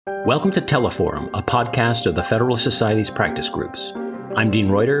Welcome to Teleforum, a podcast of the Federalist Society's practice groups. I'm Dean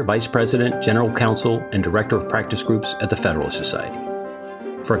Reuter, Vice President, General Counsel, and Director of Practice Groups at the Federalist Society.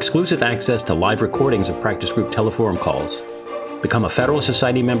 For exclusive access to live recordings of practice group Teleforum calls, become a Federalist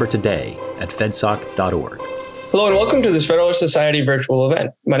Society member today at fedsoc.org. Hello and welcome to this Federalist Society virtual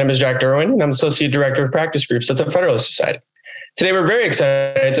event. My name is Jack Derwin and I'm Associate Director of Practice Groups at the Federalist Society. Today we're very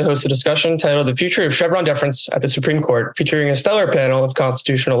excited to host a discussion titled The Future of Chevron Deference at the Supreme Court, featuring a stellar panel of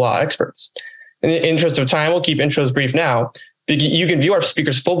constitutional law experts. In the interest of time, we'll keep intros brief now. You can view our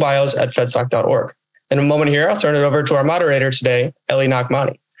speakers' full bios at fedsoc.org. In a moment here, I'll turn it over to our moderator today, Elie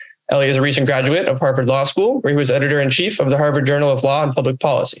Nachmani. Elie is a recent graduate of Harvard Law School, where he was editor-in-chief of the Harvard Journal of Law and Public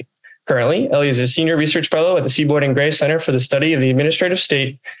Policy. Currently, Elie is a senior research fellow at the Seaboard and Gray Center for the Study of the Administrative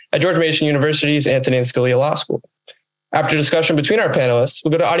State at George Mason University's Antonin Scalia Law School. After discussion between our panelists,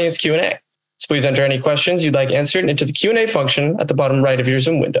 we'll go to audience Q&A. So please enter any questions you'd like answered into the Q&A function at the bottom right of your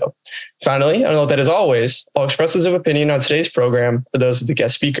Zoom window. Finally, I note that as always, all expressions of opinion on today's program are those of the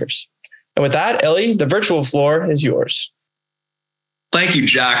guest speakers. And with that, Elie, the virtual floor is yours. Thank you,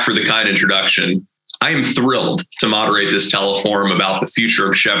 Jack, for the kind introduction. I am thrilled to moderate this teleforum about the future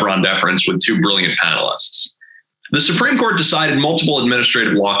of Chevron deference with two brilliant panelists. The Supreme Court decided multiple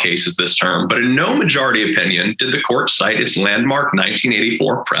administrative law cases this term, but in no majority opinion did the court cite its landmark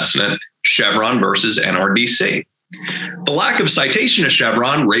 1984 precedent, Chevron versus NRDC. The lack of citation of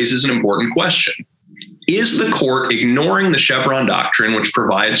Chevron raises an important question. Is the court ignoring the Chevron doctrine, which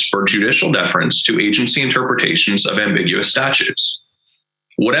provides for judicial deference to agency interpretations of ambiguous statutes?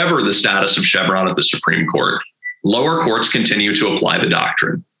 Whatever the status of Chevron at the Supreme Court, lower courts continue to apply the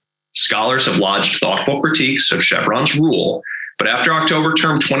doctrine. Scholars have lodged thoughtful critiques of Chevron's rule, but after October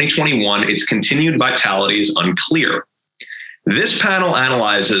term 2021, its continued vitality is unclear. This panel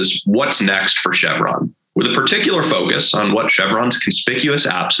analyzes what's next for Chevron, with a particular focus on what Chevron's conspicuous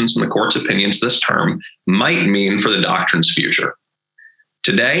absence in the court's opinions this term might mean for the doctrine's future.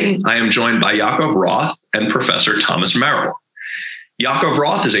 Today, I am joined by Yaakov Roth and Professor Thomas Merrill. Yaakov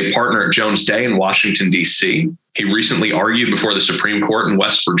Roth is a partner at Jones Day in Washington, D.C. He recently argued before the Supreme Court in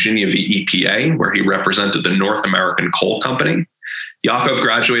West Virginia v. EPA, where he represented the North American Coal Company. Yaakov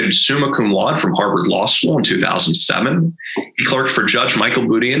graduated summa cum laude from Harvard Law School in 2007. He clerked for Judge Michael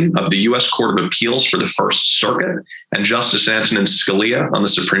Boudin of the U.S. Court of Appeals for the First Circuit and Justice Antonin Scalia on the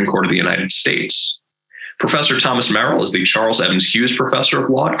Supreme Court of the United States. Professor Thomas Merrill is the Charles Evans Hughes Professor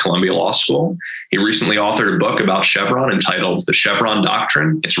of Law at Columbia Law School. He recently authored a book about Chevron entitled The Chevron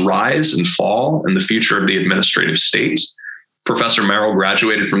Doctrine, Its Rise and Fall, and the Future of the Administrative State. Professor Merrill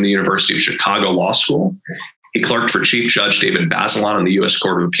graduated from the University of Chicago Law School. He clerked for Chief Judge David Bazelon on the U.S.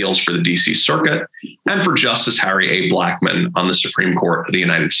 Court of Appeals for the D.C. Circuit and for Justice Harry A. Blackmun on the Supreme Court of the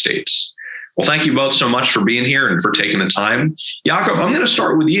United States. Well, thank you both so much for being here and for taking the time. Yaakov, I'm going to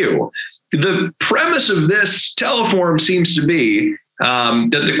start with you. The premise of this teleforum seems to be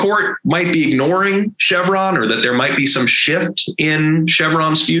that the court might be ignoring Chevron or that there might be some shift in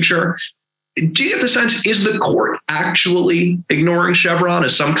Chevron's future. Do you get the sense, is the court actually ignoring Chevron,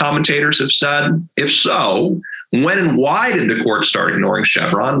 as some commentators have said? If so, when and why did the court start ignoring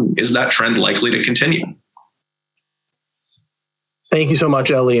Chevron? Is that trend likely to continue? Thank you so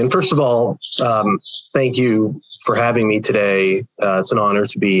much, Elie. And first of all, thank you for having me today. It's an honor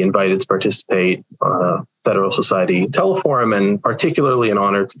to be invited to participate on a Federal Society teleforum, and particularly an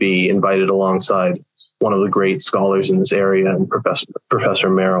honor to be invited alongside one of the great scholars in this area, and Professor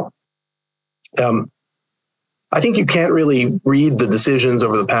Merrill. I think you can't really read the decisions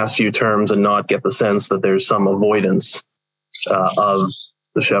over the past few terms and not get the sense that there's some avoidance of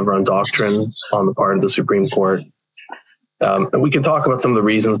the Chevron doctrine on the part of the Supreme Court. And we can talk about some of the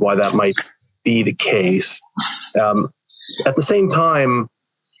reasons why that might be the case. At the same time,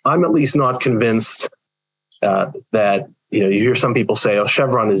 I'm at least not convinced that, you hear some people say, oh,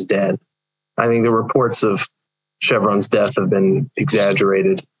 Chevron is dead. I think the reports of Chevron's death have been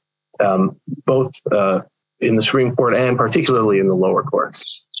exaggerated, both in the Supreme Court and particularly in the lower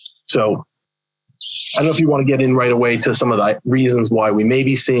courts. So I don't know if you want to get in right away to some of the reasons why we may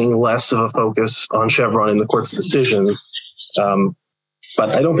be seeing less of a focus on Chevron in the court's decisions. But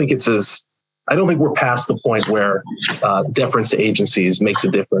I don't think we're past the point where deference to agencies makes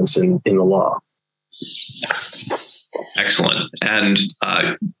a difference in the law. Excellent. And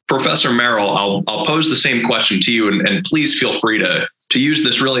Professor Merrill, I'll pose the same question to you, and please feel free to use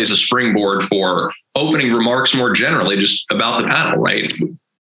this really as a springboard for opening remarks more generally just about the panel, right?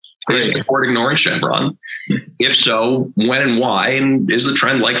 Is the court ignoring Chevron? If so, when and why? And is the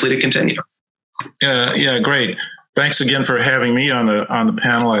trend likely to continue? Yeah, great. Thanks again for having me on the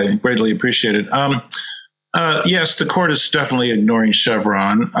panel. I greatly appreciate it. Yes, the court is definitely ignoring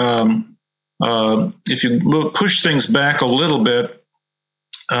Chevron. If you push things back a little bit,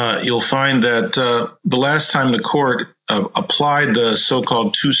 you'll find that the last time the court applied the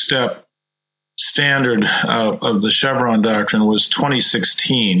so-called two-step standard of the Chevron doctrine was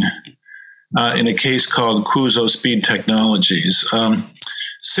 2016 in a case called Cuozzo Speed Technologies.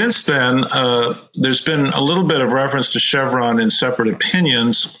 Since then, there's been a little bit of reference to Chevron in separate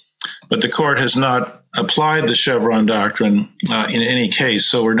opinions, but the court has not applied the Chevron doctrine in any case.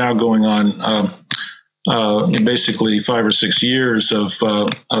 So we're now going on in basically 5 or 6 years of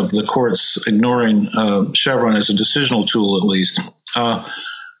the courts ignoring Chevron as a decisional tool, at least.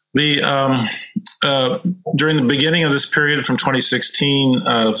 During the beginning of this period, from 2016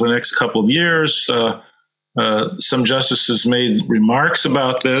 to the next couple of years, some justices made remarks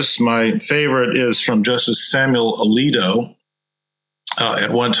about this. My favorite is from Justice Samuel Alito,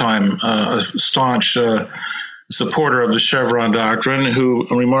 at one time a staunch supporter of the Chevron doctrine, who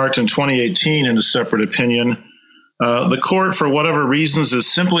remarked in 2018 in a separate opinion, the court, for whatever reasons,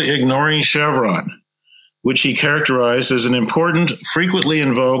 is simply ignoring Chevron, which he characterized as an important, frequently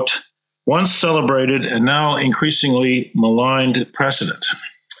invoked, once celebrated, and now increasingly maligned precedent.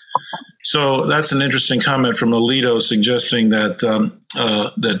 So that's an interesting comment from Alito, suggesting that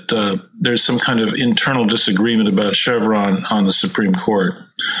there's some kind of internal disagreement about Chevron on the Supreme Court.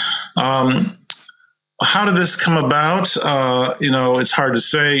 How did this come about? It's hard to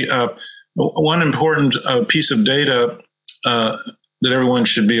say. One important piece of data that everyone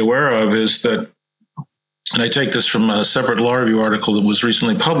should be aware of is that, and I take this from a separate law review article that was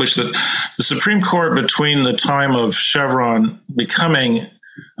recently published, that the Supreme Court, between the time of Chevron becoming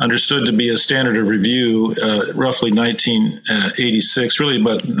understood to be a standard of review, roughly 1986, really,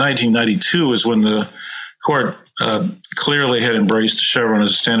 but 1992 is when the court clearly had embraced Chevron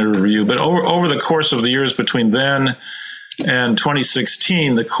as a standard of review. But over the course of the years between then and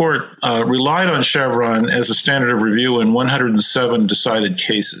 2016, the court relied on Chevron as a standard of review in 107 decided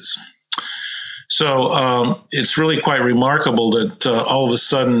cases. So it's really quite remarkable that all of a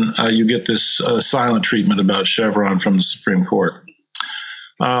sudden you get this silent treatment about Chevron from the Supreme Court.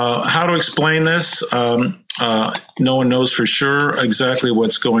 How to explain this? No one knows for sure exactly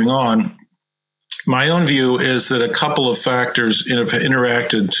what's going on. My own view is that a couple of factors have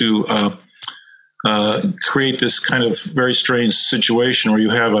interacted to create this kind of very strange situation where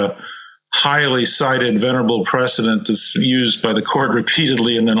you have a highly cited, venerable precedent that's used by the court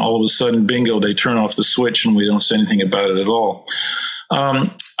repeatedly, and then all of a sudden, bingo, they turn off the switch and we don't say anything about it at all.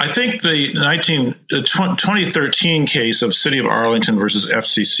 I think the 2013 case of City of Arlington versus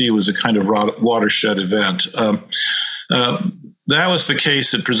FCC was a kind of watershed event. That was the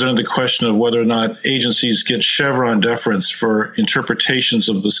case that presented the question of whether or not agencies get Chevron deference for interpretations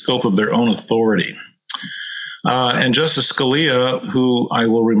of the scope of their own authority. And Justice Scalia, who I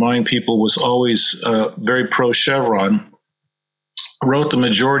will remind people was always very pro-Chevron, wrote the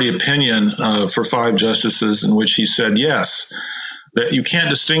majority opinion for 5 justices in which he said, yes, that you can't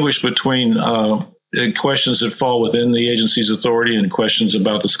distinguish between questions that fall within the agency's authority and questions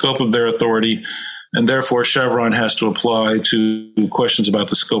about the scope of their authority, and therefore Chevron has to apply to questions about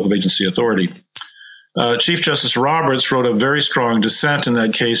the scope of agency authority. Chief Justice Roberts wrote a very strong dissent in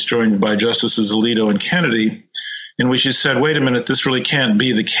that case, joined by Justices Alito and Kennedy, in which he said, wait a minute, this really can't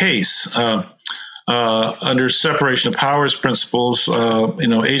be the case. Under separation of powers principles,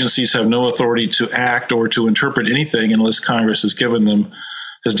 agencies have no authority to act or to interpret anything unless Congress has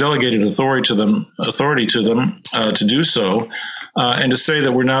delegated authority to them to do so. And to say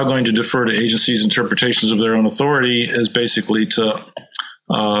that we're now going to defer to agencies' interpretations of their own authority is basically to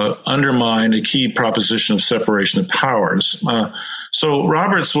undermine a key proposition of separation of powers. So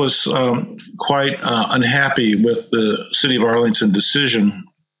Roberts was quite unhappy with the City of Arlington decision.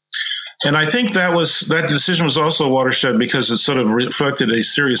 And I think that decision was also a watershed because it sort of reflected a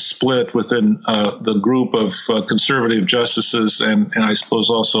serious split within the group of conservative justices and I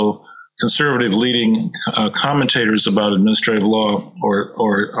suppose also conservative leading commentators about administrative law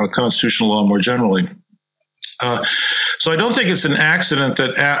or constitutional law more generally. So I don't think it's an accident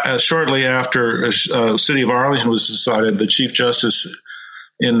that shortly after City of Arlington was decided, the Chief Justice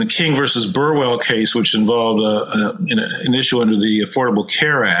in the King versus Burwell case, which involved an issue under the Affordable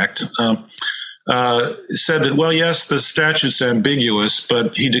Care Act, said that, well, yes, the statute's ambiguous,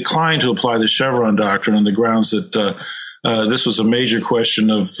 but he declined to apply the Chevron doctrine on the grounds that this was a major question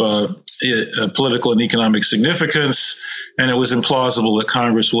of political and economic significance, and it was implausible that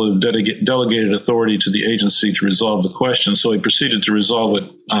Congress would have delegated authority to the agency to resolve the question. So he proceeded to resolve it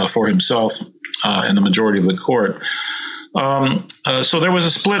for himself and the majority of the court. So there was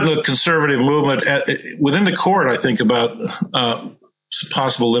a split in the conservative movement within the court, I think, about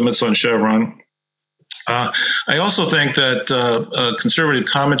possible limits on Chevron. I also think that conservative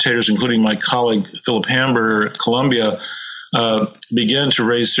commentators, including my colleague Philip Hamburger at Columbia, began to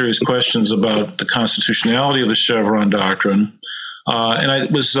raise serious questions about the constitutionality of the Chevron doctrine. And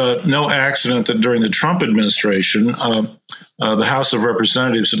it was no accident that during the Trump administration, the House of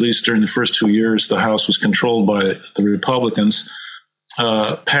Representatives, at least during the first 2 years, the House was controlled by the Republicans,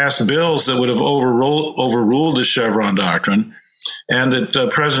 passed bills that would have overruled the Chevron doctrine, and that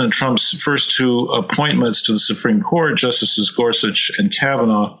President Trump's first two appointments to the Supreme Court, Justices Gorsuch and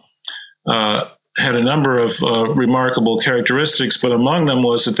Kavanaugh, had a number of remarkable characteristics, but among them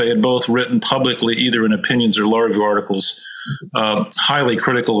was that they had both written publicly, either in opinions or law review articles, highly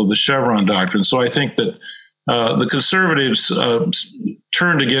critical of the Chevron doctrine. So I think that the conservatives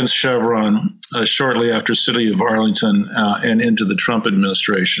turned against Chevron shortly after City of Arlington and into the Trump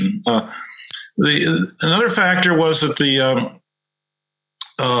administration. Another factor was that the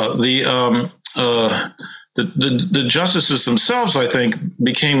justices themselves, I think,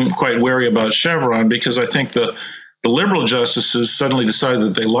 became quite wary about Chevron because I think the liberal justices suddenly decided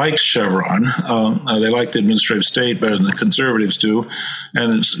that they liked Chevron. They liked the administrative state better than the conservatives do.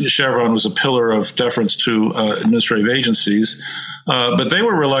 And Chevron was a pillar of deference to administrative agencies. But they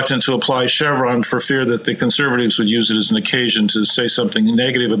were reluctant to apply Chevron for fear that the conservatives would use it as an occasion to say something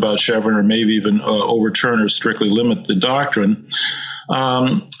negative about Chevron or maybe even overturn or strictly limit the doctrine.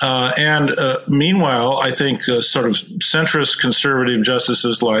 Meanwhile, I think sort of centrist conservative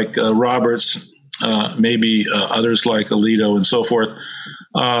justices like Roberts, maybe others like Alito and so forth,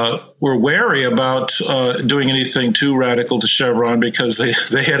 were wary about doing anything too radical to Chevron because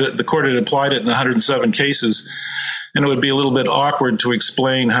the court had applied it in 107 cases, and it would be a little bit awkward to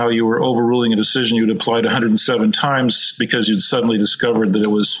explain how you were overruling a decision you'd applied 107 times because you'd suddenly discovered that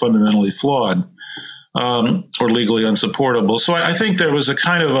it was fundamentally flawed. Or legally unsupportable. So I think there was a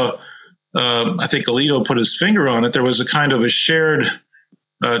kind of I think Alito put his finger on it, there was a kind of a shared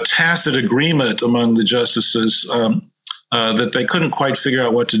tacit agreement among the justices that they couldn't quite figure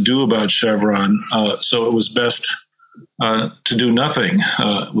out what to do about Chevron. So it was best to do nothing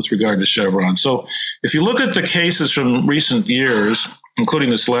with regard to Chevron. So if you look at the cases from recent years,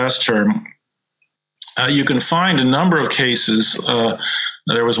 including this last term, you can find a number of cases.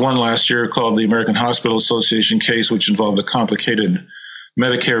 There was one last year called the American Hospital Association case, which involved a complicated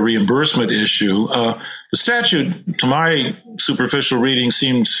Medicare reimbursement issue. The statute, to my superficial reading,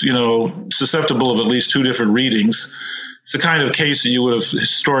 seems, susceptible of at least two different readings. It's the kind of case that you would have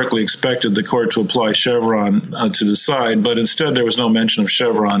historically expected the court to apply Chevron to decide, but instead there was no mention of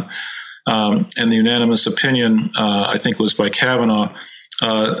Chevron. And the unanimous opinion, I think, was by Kavanaugh,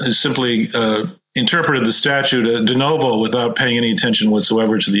 simply interpreted the statute de novo without paying any attention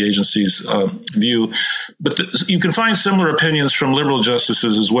whatsoever to the agency's view. But you can find similar opinions from liberal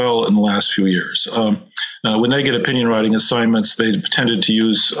justices as well in the last few years. When they get opinion writing assignments, they tended to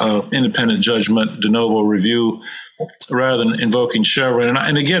use independent judgment, de novo review, rather than invoking Chevron.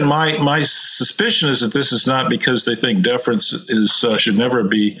 And again, my suspicion is that this is not because they think deference should never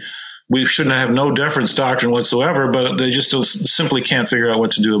be. We shouldn't have no deference doctrine whatsoever, but they just simply can't figure out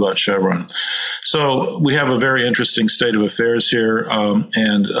what to do about Chevron. So we have a very interesting state of affairs here,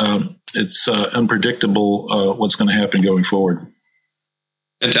 and it's unpredictable what's going to happen going forward.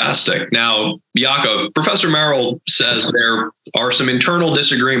 Fantastic. Now, Yaakov, Professor Merrill says there are some internal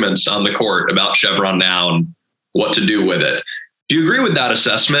disagreements on the court about Chevron now and what to do with it. Do you agree with that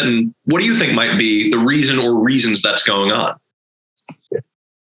assessment? And what do you think might be the reason or reasons that's going on?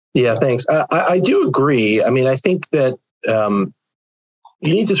 Yeah, thanks. I do agree. I mean, I think that you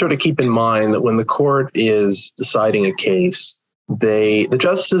need to sort of keep in mind that when the court is deciding a case, the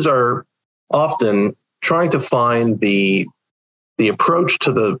justices are often trying to find the approach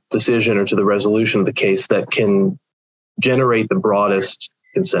to the decision or to the resolution of the case that can generate the broadest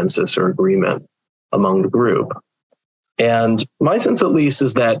consensus or agreement among the group. And my sense, at least,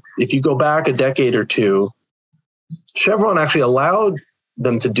 is that if you go back a decade or two, Chevron actually allowed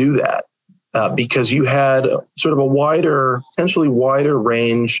them to do that because you had sort of a potentially wider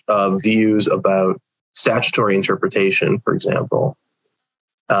range of views about statutory interpretation, for example.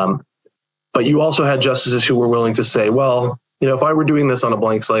 But you also had justices who were willing to say, well, if I were doing this on a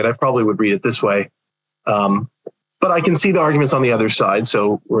blank slate, I probably would read it this way. But I can see the arguments on the other side.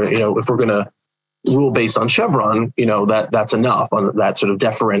 So, if we're going to rule based on Chevron, that's enough on that sort of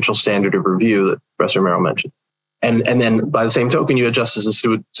deferential standard of review that Professor Merrill mentioned. And then by the same token, you had justices who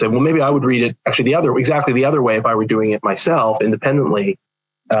would say, well, maybe I would read it actually exactly the other way if I were doing it myself independently.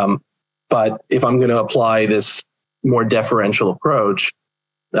 But if I'm going to apply this more deferential approach,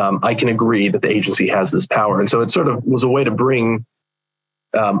 I can agree that the agency has this power. And so it sort of was a way to bring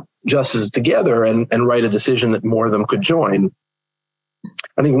justices together and write a decision that more of them could join.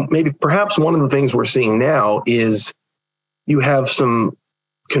 I think maybe perhaps one of the things we're seeing now is you have some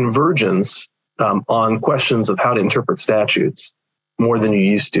convergence on questions of how to interpret statutes more than you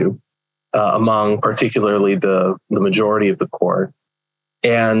used to among particularly the majority of the court.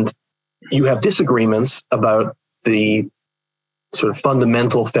 And you have disagreements about the sort of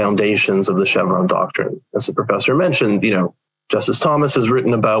fundamental foundations of the Chevron doctrine. As the professor mentioned, Justice Thomas has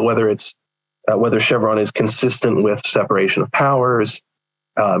written about whether Chevron is consistent with separation of powers.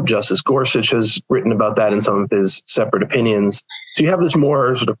 Justice Gorsuch has written about that in some of his separate opinions. So you have this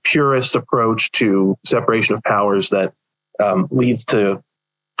more sort of purist approach to separation of powers that leads to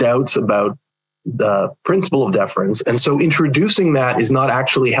doubts about the principle of deference. And so introducing that is not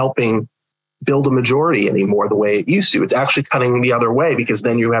actually helping build a majority anymore the way it used to. It's actually cutting the other way, because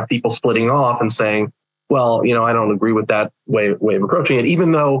then you have people splitting off and saying, well, I don't agree with that way of approaching it,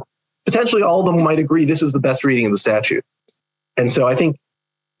 even though potentially all of them might agree this is the best reading of the statute. And so I think,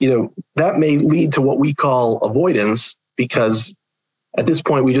 that may lead to what we call avoidance, because at this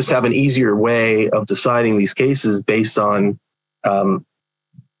point we just have an easier way of deciding these cases based on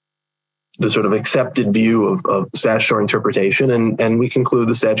the sort of accepted view of statutory interpretation, and we conclude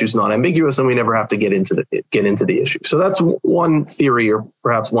the statute's not ambiguous, and we never have to get into the issue. So that's one theory, or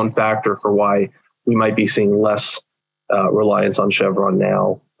perhaps one factor for why we might be seeing less reliance on Chevron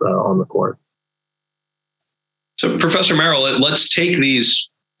now on the court. So, Professor Merrill, let's take these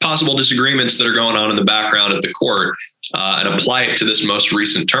possible disagreements that are going on in the background at the court and apply it to this most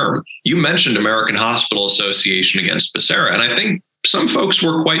recent term. You mentioned American Hospital Association against Becerra, and I think some folks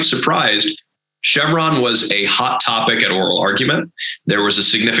were quite surprised. Chevron was a hot topic at oral argument. There was a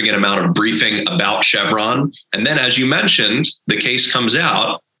significant amount of briefing about Chevron. And then, as you mentioned, the case comes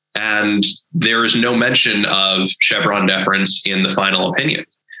out and there is no mention of Chevron deference in the final opinion.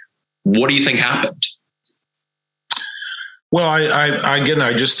 What do you think happened? Well,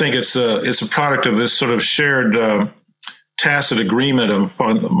 I just think it's a product of this sort of shared tacit agreement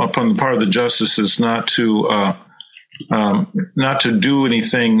upon the part of the justices not to do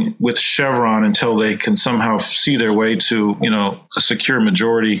anything with Chevron until they can somehow see their way to a secure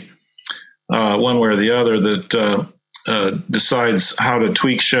majority, one way or the other, that decides how to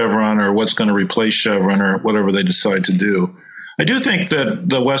tweak Chevron or what's going to replace Chevron or whatever they decide to do. I do think that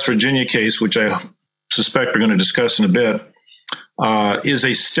the West Virginia case, which I suspect we're going to discuss in a bit, is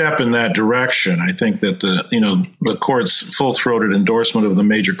a step in that direction. I think that the court's full-throated endorsement of the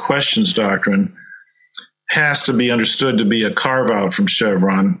major questions doctrine has to be understood to be a carve-out from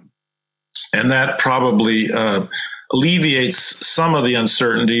Chevron, and that probably alleviates some of the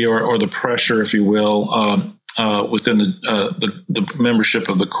uncertainty or the pressure, if you will, within the membership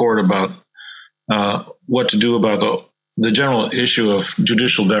of the court about what to do about the general issue of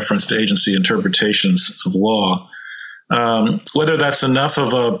judicial deference to agency interpretations of law. Whether that's enough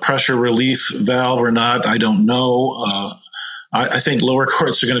of a pressure relief valve or not, I don't know. I think lower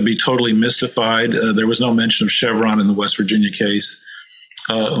courts are going to be totally mystified. There was no mention of Chevron in the West Virginia case,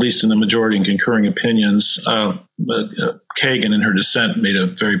 at least in the majority and concurring opinions. Kagan, in her dissent, made a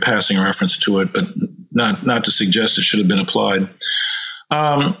very passing reference to it, but not to suggest it should have been applied.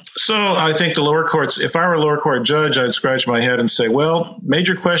 So I think the lower courts, if I were a lower court judge, I'd scratch my head and say, well,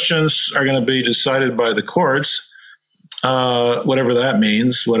 major questions are going to be decided by the courts. Whatever that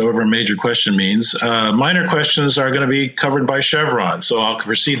means, whatever a major question means. Minor questions are going to be covered by Chevron. So I'll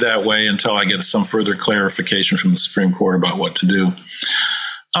proceed that way until I get some further clarification from the Supreme Court about what to do.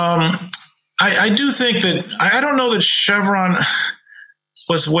 I do think that, I don't know that Chevron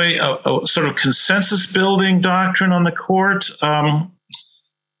was a sort of consensus building doctrine on the court.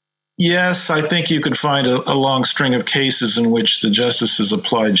 Yes, I think you could find a long string of cases in which the justices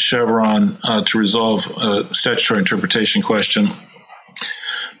applied Chevron to resolve a statutory interpretation question.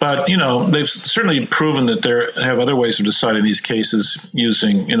 But, they've certainly proven that they have other ways of deciding these cases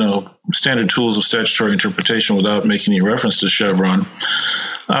using, standard tools of statutory interpretation without making any reference to Chevron.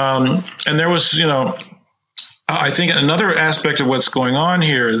 And there was, I think another aspect of what's going on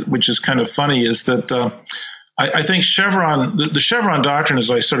here, which is kind of funny, is that I think the Chevron doctrine,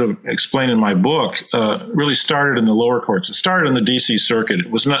 as I sort of explain in my book, really started in the lower courts. It started in the D.C. Circuit. It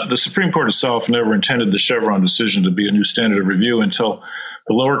was not, the Supreme Court itself never intended the Chevron decision to be a new standard of review until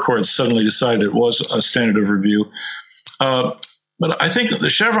the lower courts suddenly decided it was a standard of review. But I think the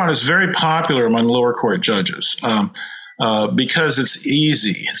Chevron is very popular among lower court judges. because it's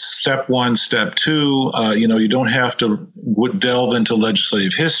easy. It's step one, step two. You don't have to delve into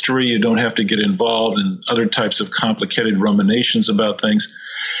legislative history. You don't have to get involved in other types of complicated ruminations about things.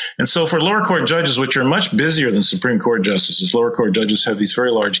 And so for lower court judges, which are much busier than Supreme Court justices, lower court judges have these very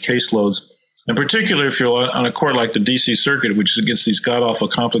large caseloads. In particular, if you're on a court like the D.C. Circuit, which gets these god-awful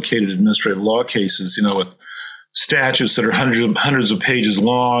complicated administrative law cases, with statutes that are hundreds of pages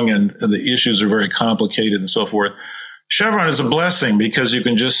long and the issues are very complicated and so forth. Chevron is a blessing because you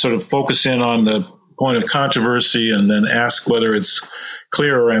can just sort of focus in on the point of controversy and then ask whether it's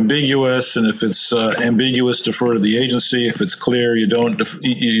clear or ambiguous. And if it's ambiguous, defer to the agency. If it's clear,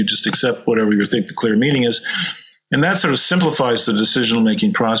 you just accept whatever you think the clear meaning is. And that sort of simplifies the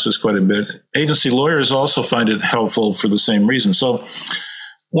decision-making process quite a bit. Agency lawyers also find it helpful for the same reason. So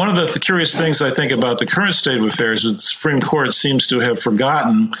one of the curious things I think about the current state of affairs is the Supreme Court seems to have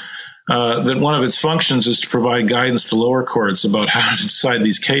forgotten that one of its functions is to provide guidance to lower courts about how to decide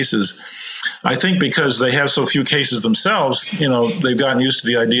these cases. I think because they have so few cases themselves, they've gotten used to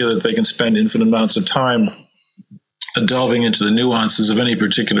the idea that they can spend infinite amounts of time delving into the nuances of any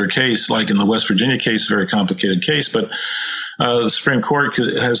particular case, like in the West Virginia case, very complicated case. But the Supreme Court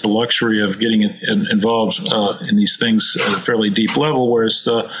has the luxury of getting involved in these things at a fairly deep level, whereas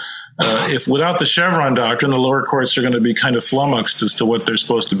if without the Chevron doctrine, the lower courts are going to be kind of flummoxed as to what they're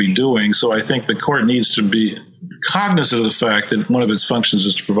supposed to be doing. So I think the court needs to be cognizant of the fact that one of its functions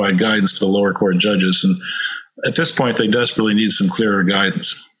is to provide guidance to the lower court judges. And at this point, they desperately need some clearer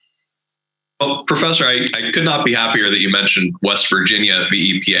guidance. Well, Professor, I could not be happier that you mentioned West Virginia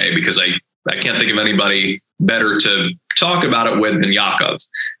v. EPA, because I can't think of anybody better to talk about it with than Yakov.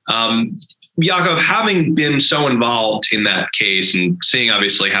 Yakov, having been so involved in that case and seeing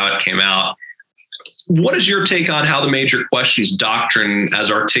obviously how it came out, what is your take on how the major questions doctrine,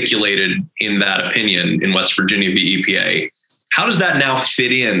 as articulated in that opinion in West Virginia v. EPA, how does that now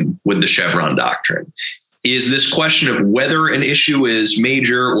fit in with the Chevron doctrine? Is this question of whether an issue is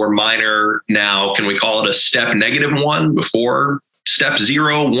major or minor now, can we call it a step -1 before step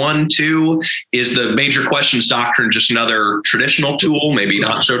 0, 1, 2? Is the major questions doctrine just another traditional tool, maybe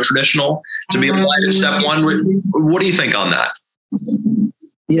not so traditional, to be applied at step 1? What do you think on that?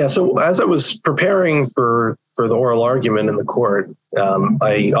 Yeah, so as I was preparing for the oral argument in the court,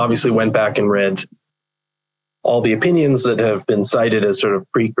 I obviously went back and read all the opinions that have been cited as sort of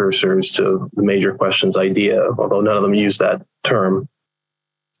precursors to the major questions idea, although none of them use that term,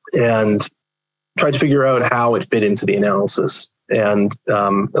 and tried to figure out how it fit into the analysis. And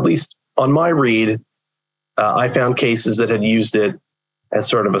at least on my read, I found cases that had used it as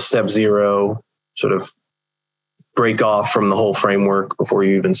sort of a step 0, sort of break off from the whole framework before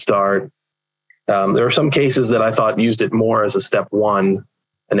you even start. There are some cases that I thought used it more as a step 1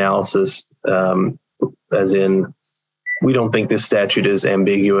 analysis, as in, we don't think this statute is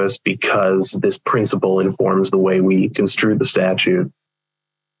ambiguous because this principle informs the way we construe the statute.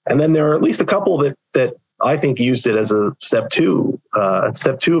 And then there are at least a couple that I think used it as a step 2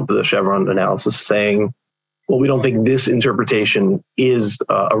 of the Chevron analysis, saying, well, we don't think this interpretation is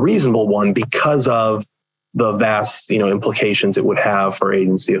a reasonable one because of the vast, implications it would have for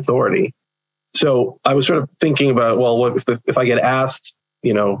agency authority. So I was sort of thinking about, well, what if I get asked,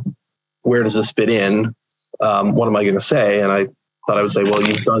 where does this fit in? What am I going to say? And I thought I would say, well,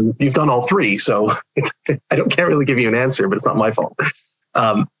 you've done all 3, so can't really give you an answer, but it's not my fault.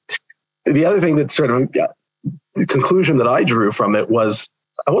 The other thing that sort of the conclusion that I drew from it was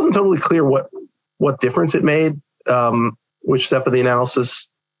I wasn't totally clear what difference it made, which step of the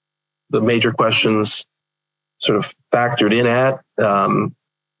analysis the major questions sort of factored in at.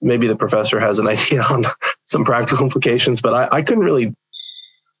 Maybe the professor has an idea on some practical implications, but I couldn't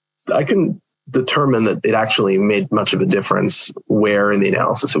determine that it actually made much of a difference where in the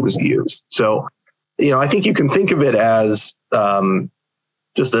analysis it was used. So, I think you can think of it as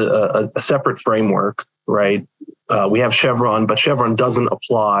just a separate framework, right? We have Chevron, but Chevron doesn't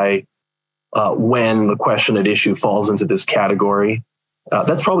apply when the question at issue falls into this category.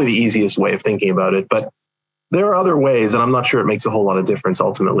 That's probably the easiest way of thinking about it, but there are other ways, and I'm not sure it makes a whole lot of difference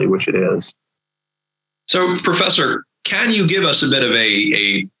ultimately, which it is. So, Professor, can you give us a bit of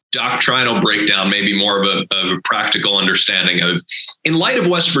a doctrinal breakdown, maybe more of a practical understanding of, in light of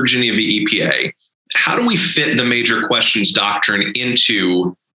West Virginia v. EPA, how do we fit the major questions doctrine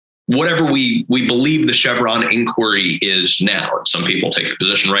into whatever we believe the Chevron inquiry is now? Some people take the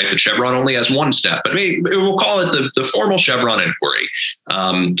position, right, that Chevron only has one step, but maybe we'll call it the formal Chevron inquiry,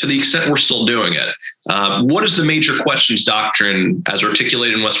 to the extent we're still doing it. What does the major questions doctrine, as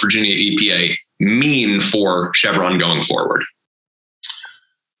articulated in West Virginia EPA, mean for Chevron going forward?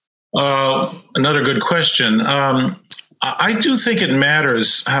 Another good question. I do think it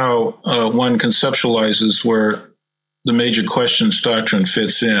matters how one conceptualizes where the major questions doctrine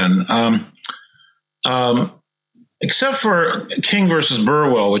fits in. Except for King versus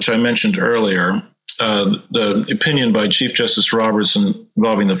Burwell, which I mentioned earlier, the opinion by Chief Justice Roberts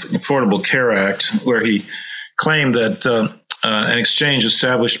involving the Affordable Care Act, where he claimed that an exchange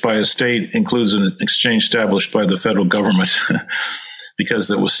established by a state includes an exchange established by the federal government because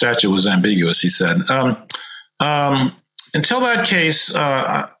the statute was ambiguous, he said. Until that case,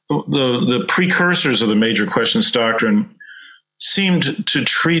 the precursors of the major questions doctrine seemed to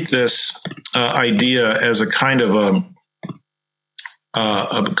treat this idea as a kind of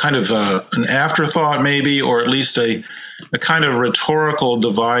an afterthought, maybe, or at least a kind of rhetorical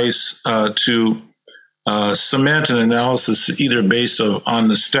device to cement an analysis either based on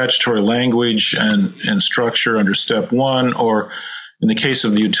the statutory language and structure under Step 1, or in the case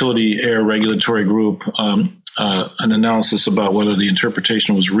of the Utility Air Regulatory Group, an analysis about whether the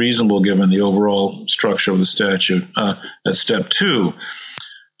interpretation was reasonable given the overall structure of the statute at Step 2.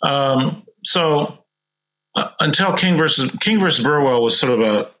 Until King versus Burwell was sort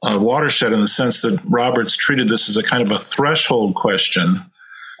of a watershed in the sense that Roberts treated this as a kind of a threshold question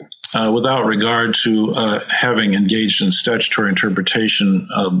without regard to having engaged in statutory interpretation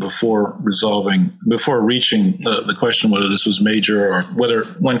before reaching the question whether this was major or whether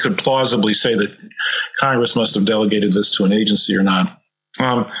one could plausibly say that Congress must have delegated this to an agency or not.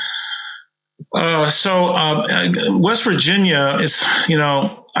 West Virginia is,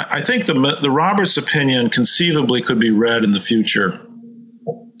 I think the Roberts opinion conceivably could be read in the future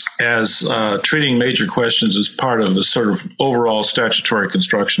as treating major questions as part of the sort of overall statutory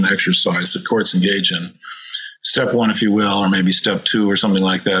construction exercise that courts engage in. Step 1, if you will, or maybe Step 2 or something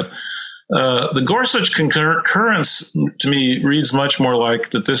like that. The Gorsuch concurrence, to me, reads much more like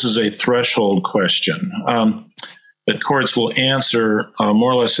that this is a threshold question that courts will answer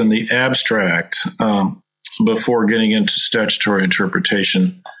more or less in the abstract before getting into statutory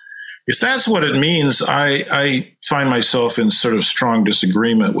interpretation. If that's what it means, I find myself in sort of strong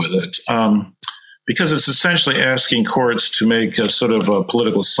disagreement with it, because it's essentially asking courts to make a sort of a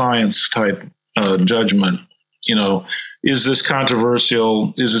political science type judgment. Is this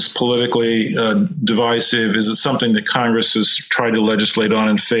controversial? Is this politically divisive? Is it something that Congress has tried to legislate on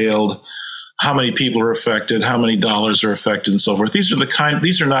and failed? How many people are affected? How many dollars are affected, and so forth? These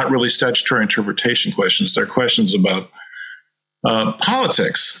are not really statutory interpretation questions. They're questions about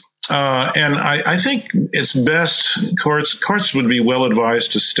politics. And I think it's best courts would be well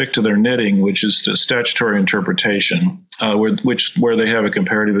advised to stick to their knitting, which is to statutory interpretation, where they have a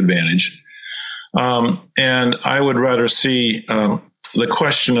comparative advantage. And I would rather see the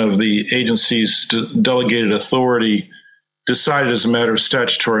question of the agency's delegated authority decided as a matter of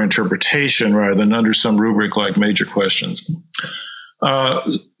statutory interpretation rather than under some rubric like major questions.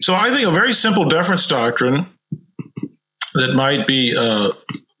 So I think a very simple deference doctrine that might be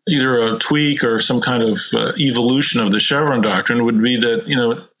either a tweak or some kind of evolution of the Chevron doctrine would be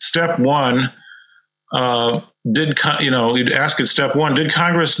that, Step 1, you'd ask at Step 1, did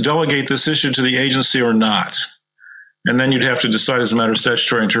Congress delegate this issue to the agency or not? And then you'd have to decide as a matter of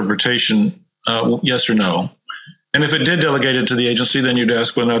statutory interpretation, yes or no. And if it did delegate it to the agency, then you'd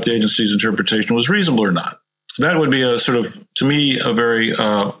ask whether or not the agency's interpretation was reasonable or not. That would be a sort of, to me, a very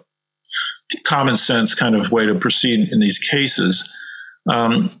common sense kind of way to proceed in these cases.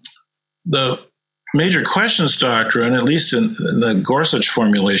 The major questions doctrine, at least in the Gorsuch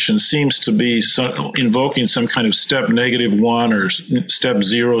formulation, seems to be invoking some kind of step -1 or step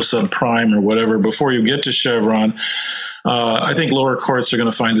 0 subprime or whatever before you get to Chevron. I think lower courts are going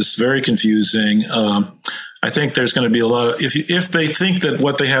to find this very confusing. I think there's going to be a lot of, if they think that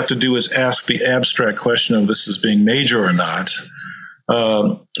what they have to do is ask the abstract question of this as being major or not,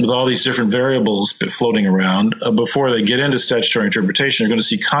 with all these different variables floating around, before they get into statutory interpretation, you're going to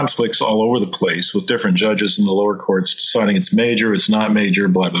see conflicts all over the place with different judges in the lower courts deciding it's major, it's not major,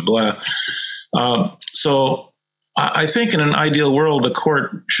 blah, blah, blah. So I think in an ideal world, the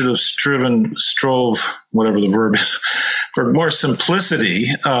court should have strove, whatever the verb is, for more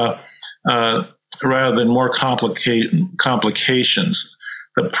simplicity rather than more complications.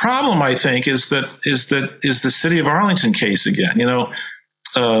 The problem, I think, is the city of Arlington case again.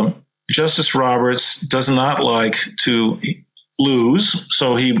 Justice Roberts does not like to lose,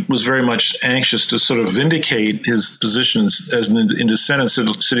 so he was very much anxious to sort of vindicate his position as in dissent in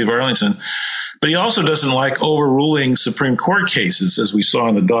the city of Arlington. But he also doesn't like overruling Supreme Court cases, as we saw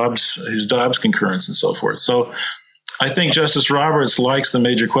in his Dobbs concurrence and so forth. So I think Justice Roberts likes the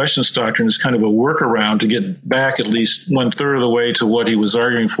major questions doctrine as kind of a workaround to get back at least 1/3 of the way to what he was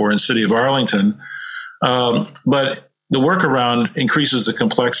arguing for in the city of Arlington. But the workaround increases the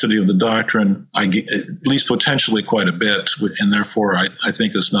complexity of the doctrine, at least potentially quite a bit, and therefore I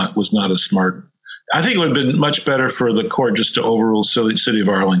think was not a smart. I think it would have been much better for the court just to overrule City of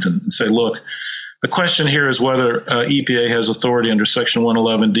Arlington and say, look, the question here is whether EPA has authority under Section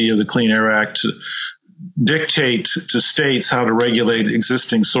 111D of the Clean Air Act to dictate to states how to regulate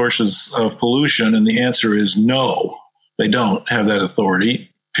existing sources of pollution, and the answer is no, they don't have that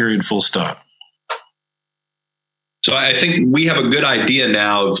authority, period, full stop. So I think we have a good idea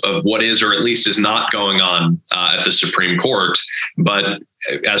now of what is or at least is not going on at the Supreme Court. But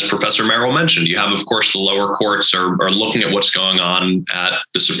as Professor Merrill mentioned, you have, of course, the lower courts are looking at what's going on at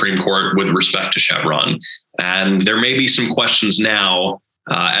the Supreme Court with respect to Chevron. And there may be some questions now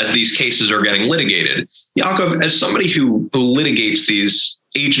as these cases are getting litigated. Yaakov, as somebody who litigates these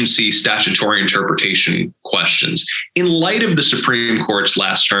agency statutory interpretation questions, in light of the Supreme Court's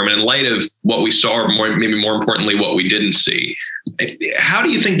last term and in light of what we saw, or maybe more importantly, what we didn't see, how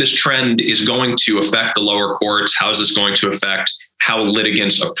do you think this trend is going to affect the lower courts? How is this going to affect how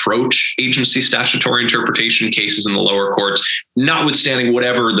litigants approach agency statutory interpretation cases in the lower courts, notwithstanding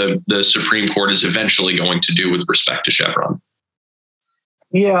whatever the Supreme Court is eventually going to do with respect to Chevron?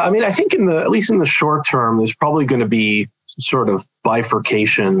 Yeah, I mean, I think at least in the short term, there's probably going to be sort of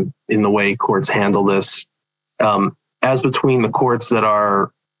bifurcation in the way courts handle this, as between the courts that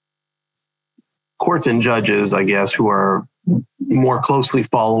are courts and judges, I guess, who are more closely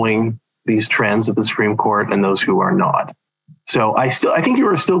following these trends at the Supreme Court and those who are not. So I think you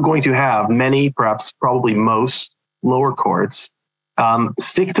are still going to have many, perhaps probably most lower courts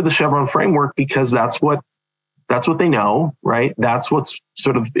stick to the Chevron framework because that's what they know, right? That's what's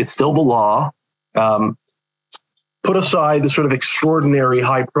it's still the law. Put aside the sort of extraordinary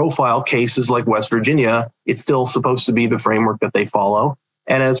high profile cases like West Virginia, it's still supposed to be the framework that they follow.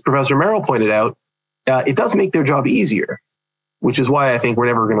 And as Professor Merrill pointed out, it does make their job easier, which is why I think we're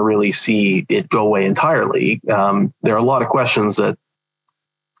never going to really see it go away entirely. There are a lot of questions that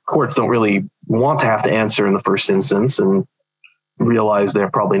courts don't really want to have to answer in the first instance and realize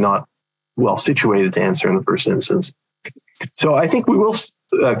they're probably not well situated to answer in the first instance. So I think we will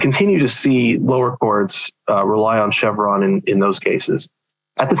continue to see lower courts rely on Chevron in those cases.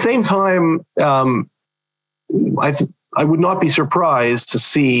 At the same time, I would not be surprised to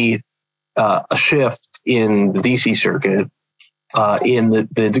see a shift in the DC Circuit in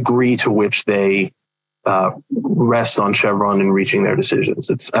the degree to which they rest on Chevron in reaching their decisions.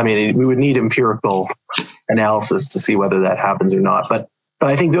 We would need empirical analysis to see whether that happens or not. But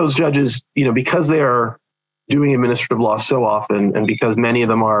I think those judges, because they are doing administrative law so often, and because many of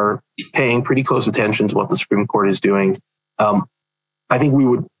them are paying pretty close attention to what the Supreme Court is doing, I think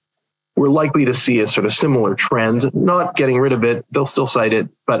we're likely to see a sort of similar trend, not getting rid of it. They'll still cite it,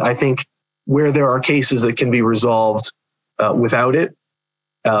 but I think where there are cases that can be resolved without it,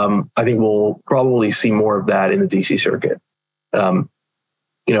 I think we'll probably see more of that in the DC Circuit.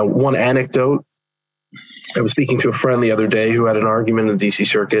 One anecdote, I was speaking to a friend the other day who had an argument in the DC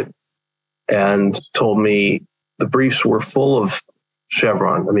Circuit and told me the briefs were full of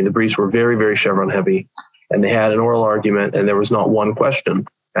Chevron. I mean, the briefs were very, very Chevron heavy, and they had an oral argument and there was not one question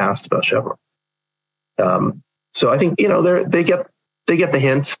asked about Chevron. So I think, they get the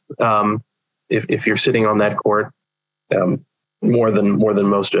hint if you're sitting on that court, more than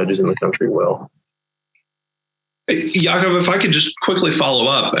most judges in the country will. Yaakov, if I could just quickly follow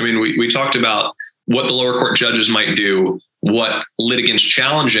up. I mean, we talked about what the lower court judges might do, what litigants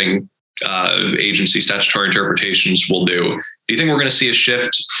challenging agency statutory interpretations will do. Do you think we're going to see a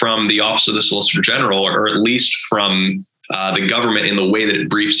shift from the Office of the Solicitor General, or at least from the government in the way that it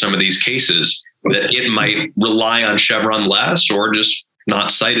briefs some of these cases, that it might rely on Chevron less or just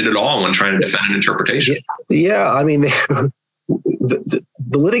not cite it at all when trying to defend an interpretation? Yeah, I mean, the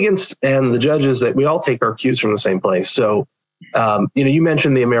litigants and the judges, that we all take our cues from the same place. So, you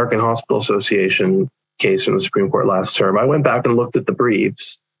mentioned the American Hospital Association case from the Supreme Court last term. I went back and looked at the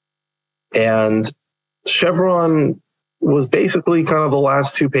briefs, and Chevron was basically kind of the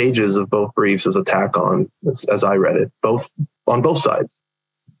last 2 pages of both briefs as a tack on, as I read it, on both sides.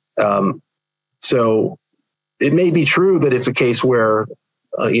 So it may be true that it's a case where,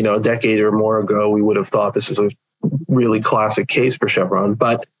 a decade or more ago, we would have thought this is a really classic case for Chevron,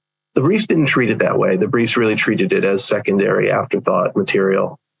 but the briefs didn't treat it that way. The briefs really treated it as secondary afterthought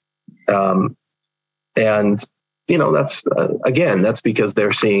material. That's because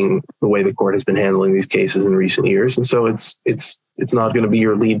they're seeing the way the court has been handling these cases in recent years. And so it's not going to be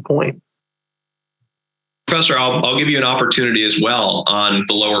your lead point. Professor, I'll give you an opportunity as well on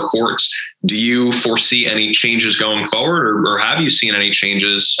the lower courts. Do you foresee any changes going forward, or have you seen any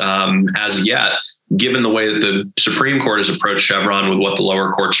changes as yet, given the way that the Supreme Court has approached Chevron with what the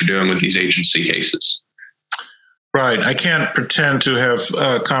lower courts are doing with these agency cases? Right. I can't pretend to have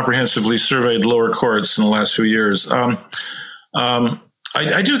comprehensively surveyed lower courts in the last few years. I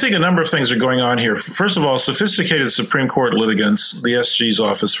do think a number of things are going on here. First of all, sophisticated Supreme Court litigants, the SG's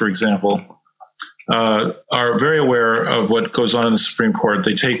office, for example, are very aware of what goes on in the Supreme Court.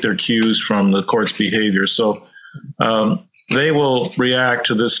 They take their cues from the court's behavior. So they will react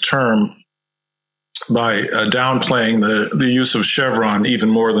to this term by downplaying the use of Chevron even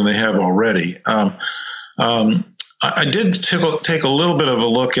more than they have already. I did take a little bit of a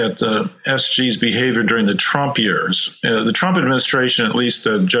look at the SG's behavior during the Trump years. The Trump administration, at least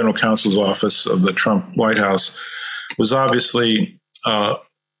the general counsel's office of the Trump White House, was obviously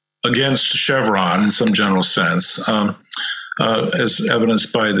against Chevron in some general sense, as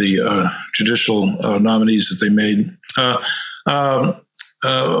evidenced by the judicial nominees that they made.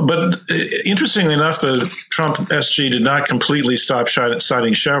 But interestingly enough, the Trump SG did not completely stop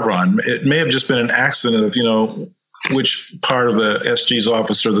citing Chevron. It may have just been an accident of, which part of the SG's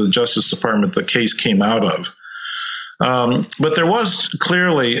office or the Justice Department the case came out of. But there was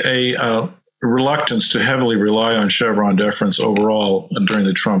clearly a reluctance to heavily rely on Chevron deference overall during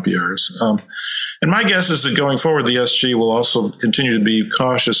the Trump years. And my guess is that going forward, the SG will also continue to be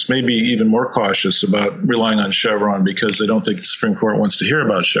cautious, maybe even more cautious about relying on Chevron because they don't think the Supreme Court wants to hear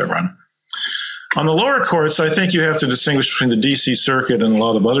about Chevron. On the lower courts, I think you have to distinguish between the D.C. Circuit and a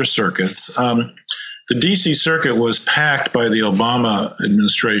lot of other circuits. The D.C. Circuit was packed by the Obama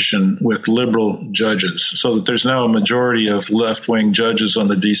administration with liberal judges, so that there's now a majority of left-wing judges on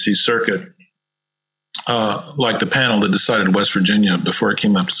the D.C. Circuit, like the panel that decided West Virginia before it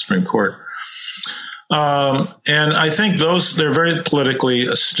came up to the Supreme Court. And I think they're very politically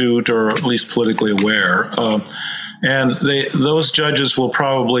astute, or at least politically aware. And those judges will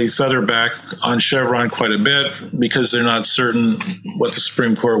probably feather back on Chevron quite a bit because they're not certain what the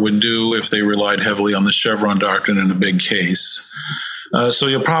Supreme Court would do if they relied heavily on the Chevron doctrine in a big case. So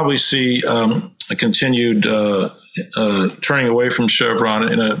you'll probably see a continued turning away from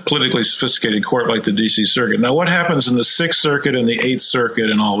Chevron in a politically sophisticated court like the D.C. Circuit. Now, what happens in the Sixth Circuit and the Eighth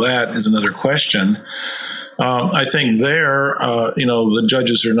Circuit and all that is another question. I think the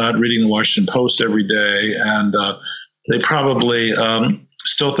judges are not reading the Washington Post every day, and they probably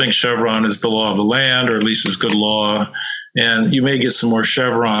still think Chevron is the law of the land, or at least is good law. And you may get some more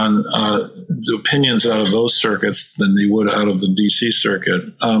Chevron opinions out of those circuits than you would out of the D.C. Circuit.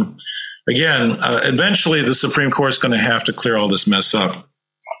 Eventually the Supreme Court is going to have to clear all this mess up.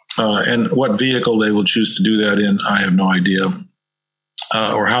 And what vehicle they will choose to do that in, I have no idea.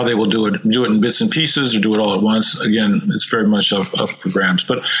 Or how they will do it in bits and pieces or do it all at once. Again, it's very much up for grabs.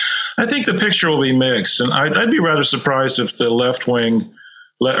 But I think the picture will be mixed. And I'd be rather surprised if the left wing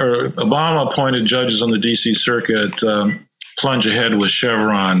or Obama-appointed judges on the D.C. Circuit plunge ahead with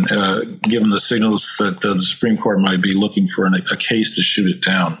Chevron, given the signals that the Supreme Court might be looking for a case to shoot it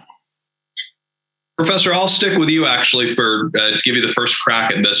down. Professor, I'll stick with you actually to give you the first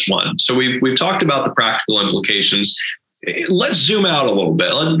crack at this one. So we've talked about the practical implications. Let's zoom out a little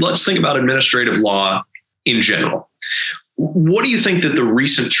bit. Let's think about administrative law in general. What do you think that the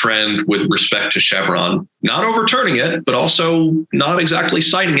recent trend with respect to Chevron, not overturning it, but also not exactly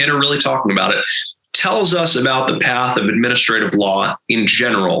citing it or really talking about it, tells us about the path of administrative law in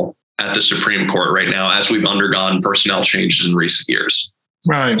general at the Supreme Court right now as we've undergone personnel changes in recent years?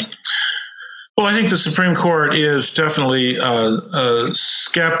 Right. Well, I think the Supreme Court is definitely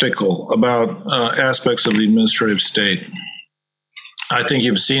skeptical about aspects of the administrative state. I think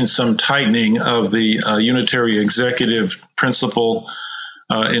you've seen some tightening of the unitary executive principle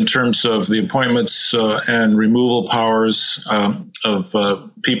in terms of the appointments and removal powers of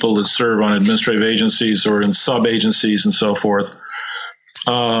people that serve on administrative agencies or in sub-agencies and so forth.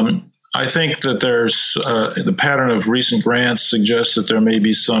 I think that there's the pattern of recent grants suggests that there may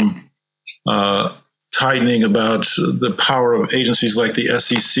be some tightening about the power of agencies like the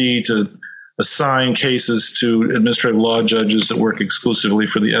SEC to assign cases to administrative law judges that work exclusively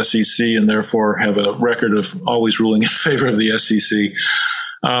for the SEC and therefore have a record of always ruling in favor of the SEC.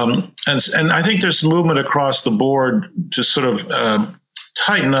 And I think there's movement across the board to sort of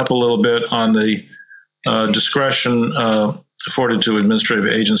tighten up a little bit on the discretion afforded to administrative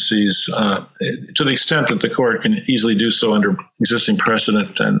agencies to the extent that the court can easily do so under existing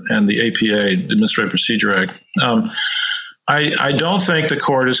precedent and the APA, Administrative Procedure Act. I don't think the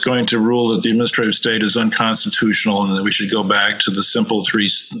court is going to rule that the administrative state is unconstitutional and that we should go back to the simple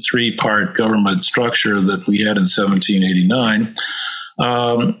three-part government structure that we had in 1789.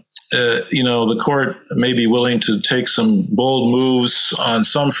 The court may be willing to take some bold moves on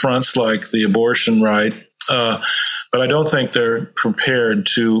some fronts, like the abortion right, but I don't think they're prepared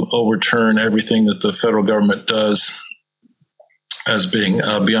to overturn everything that the federal government does as being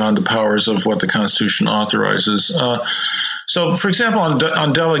beyond the powers of what the Constitution authorizes. So, for example,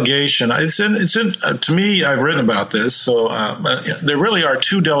 on delegation, to me, I've written about this. So there really are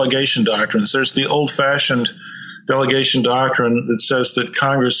two delegation doctrines. There's the old-fashioned delegation doctrine that says that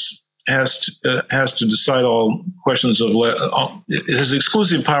Congress has to decide all questions of it has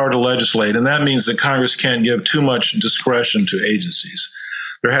exclusive power to legislate, and that means that Congress can't give too much discretion to agencies.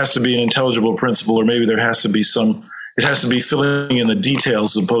 There has to be an intelligible principle, or maybe there has to be it has to be filling in the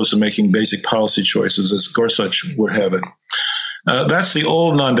details as opposed to making basic policy choices, as Gorsuch would have it. That's the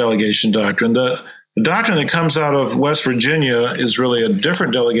old non-delegation doctrine. The doctrine that comes out of West Virginia is really a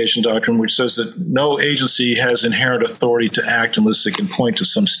different delegation doctrine, which says that no agency has inherent authority to act unless it can point to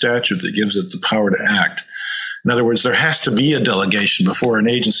some statute that gives it the power to act. In other words, there has to be a delegation before an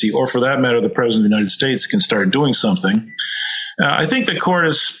agency, or for that matter, the President of the United States, can start doing something. I think the court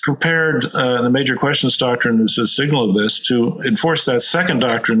is prepared, the major questions doctrine is a signal of this, to enforce that second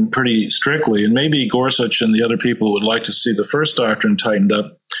doctrine pretty strictly. And maybe Gorsuch and the other people who would like to see the first doctrine tightened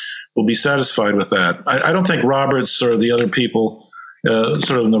up will be satisfied with that. I don't think Roberts or the other people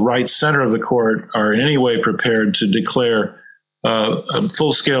sort of in the right center of the court are in any way prepared to declare a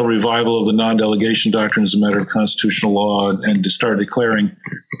full-scale revival of the non-delegation doctrine as a matter of constitutional law, and to start declaring,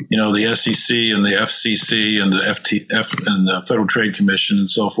 the SEC and the FCC and the FTF and the Federal Trade Commission and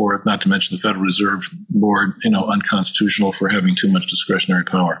so forth, not to mention the Federal Reserve Board, unconstitutional for having too much discretionary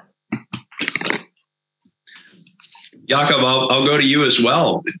power. Jakob, I'll go to you as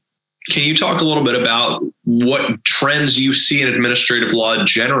well. Can you talk a little bit about what trends you see in administrative law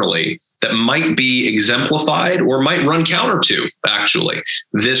generally that might be exemplified or might run counter to, actually,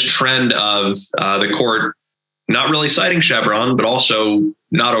 this trend of the court not really citing Chevron, but also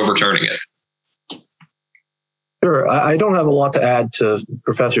not overturning it? Sure. I don't have a lot to add to the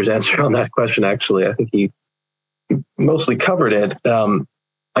professor's answer on that question, actually. I think he mostly covered it.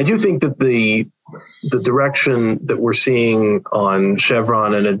 I do think that the direction that we're seeing on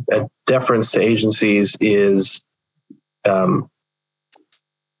Chevron and a deference to agencies is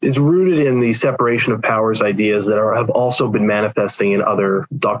rooted in the separation of powers ideas that have also been manifesting in other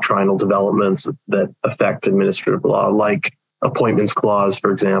doctrinal developments that affect administrative law, like appointments clause,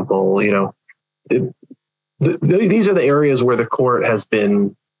 for example. These are the areas where the court has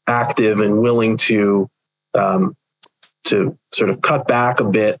been active and willing to sort of cut back a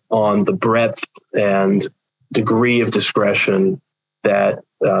bit on the breadth and degree of discretion that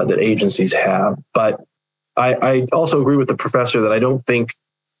agencies have. But I also agree with the professor that I don't think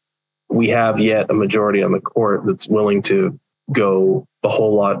we have yet a majority on the court that's willing to go a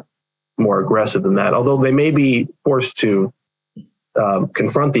whole lot more aggressive than that, although they may be forced to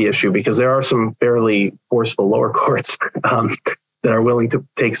confront the issue, because there are some fairly forceful lower courts that are willing to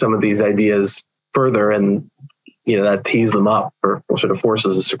take some of these ideas further, and that tees them up or sort of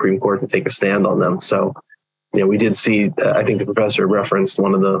forces the Supreme Court to take a stand on them. So, we did see, I think the professor referenced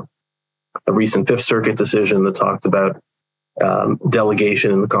one of a recent Fifth Circuit decision that talked about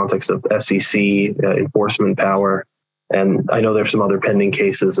delegation in the context of SEC enforcement power. And I know there's some other pending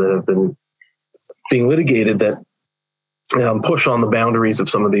cases that have been being litigated that push on the boundaries of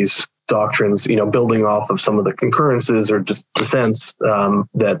some of these doctrines, building off of some of the concurrences or just dissents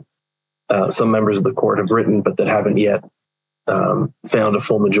that some members of the court have written, but that haven't yet found a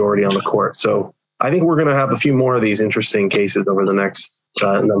full majority on the court. So I think we're going to have a few more of these interesting cases over the next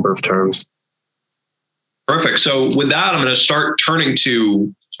number of terms. Perfect. So with that, I'm going to start turning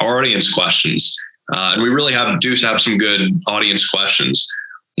to our audience questions. And we really do have some good audience questions.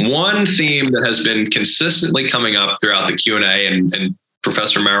 One theme that has been consistently coming up throughout the Q&A, and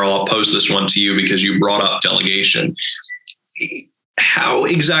Professor Merrill, I'll pose this one to you because you brought up delegation. How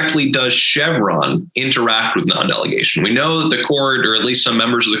exactly does Chevron interact with non-delegation? We know that the court, or at least some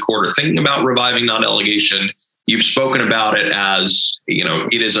members of the court, are thinking about reviving non-delegation. You've spoken about it as,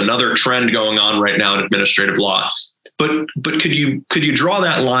 it is another trend going on right now in administrative law. But could you draw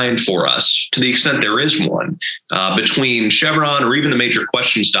that line for us, to the extent there is one, between Chevron or even the major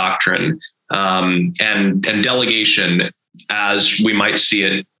questions doctrine and delegation as we might see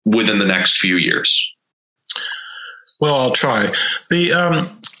it within the next few years? Well, I'll try.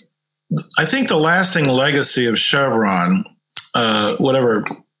 I think the lasting legacy of Chevron, whatever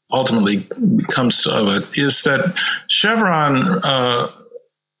ultimately comes of it is that Chevron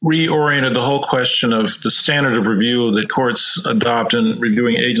reoriented the whole question of the standard of review that courts adopt in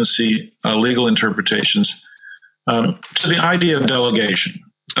reviewing agency legal interpretations to the idea of delegation.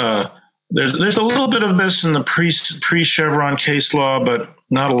 There's a little bit of this in the pre-Chevron case law, but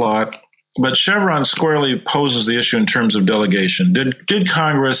not a lot. But Chevron squarely poses the issue in terms of delegation. Did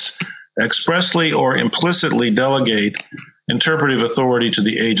Congress expressly or implicitly delegate interpretive authority to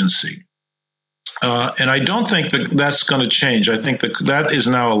the agency? And I don't think that that's going to change. I think that is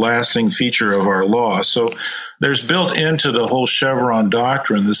now a lasting feature of our law. So there's built into the whole Chevron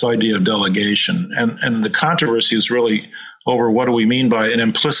doctrine this idea of delegation. And the controversy is really over what do we mean by an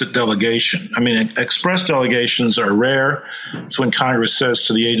implicit delegation. I mean, express delegations are rare. It's when Congress says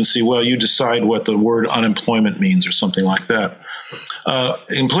to the agency, well, you decide what the word unemployment means or something like that.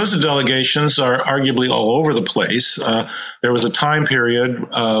 Implicit delegations are arguably all over the place. There was a time period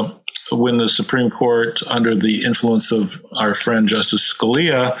when the Supreme Court, under the influence of our friend Justice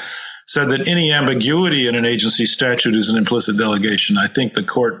Scalia, said that any ambiguity in an agency statute is an implicit delegation. I think the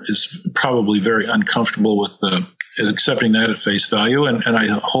court is probably very uncomfortable with accepting that at face value, and I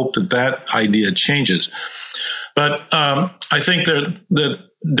hope that idea changes. But I think that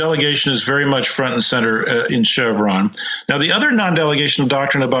delegation is very much front and center in Chevron. Now, the other non-delegation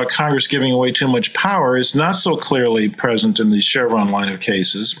doctrine about Congress giving away too much power is not so clearly present in the Chevron line of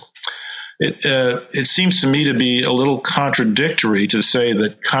cases. It seems to me to be a little contradictory to say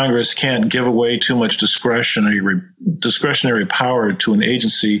that Congress can't give away too much discretionary power to an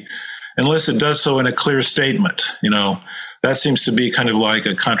agency unless it does so in a clear statement. That seems to be kind of like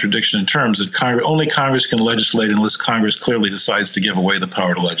a contradiction in terms that only Congress can legislate unless Congress clearly decides to give away the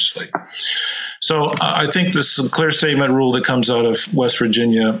power to legislate. So I think this clear statement rule that comes out of West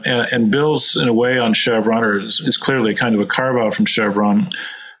Virginia and builds in a way on Chevron, or is clearly kind of a carve out from Chevron,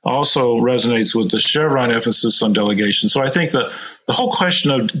 also resonates with the Chevron emphasis on delegation. So I think the whole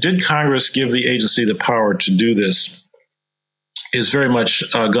question of did Congress give the agency the power to do this is very much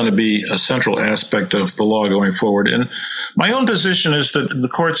going to be a central aspect of the law going forward. And my own position is that the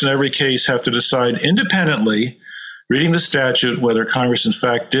courts in every case have to decide independently, reading the statute, whether Congress in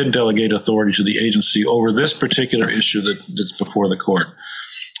fact did delegate authority to the agency over this particular issue that's before the court.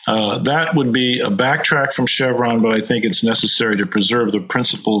 That would be a backtrack from Chevron, but I think it's necessary to preserve the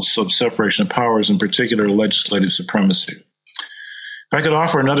principles of separation of powers, in particular legislative supremacy. If I could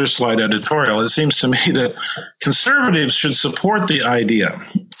offer another slide editorial, it seems to me that conservatives should support the idea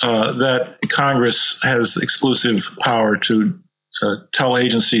that Congress has exclusive power to tell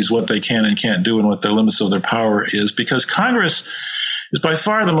agencies what they can and can't do and what the limits of their power is, because Congress is by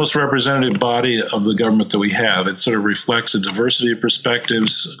far the most representative body of the government that we have. It sort of reflects a diversity of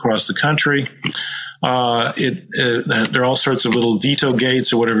perspectives across the country. There are all sorts of little veto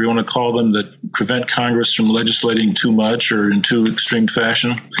gates or whatever you want to call them that prevent Congress from legislating too much or in too extreme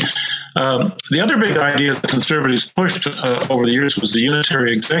fashion. The other big idea that conservatives pushed over the years was the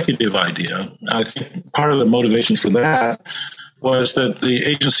unitary executive idea. I think part of the motivation for that was that the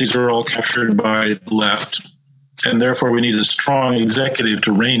agencies are all captured by the left, and therefore we need a strong executive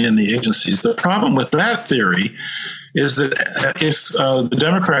to rein in the agencies. The problem with that theory is that if the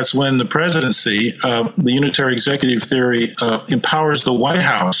Democrats win the presidency, the unitary executive theory empowers the White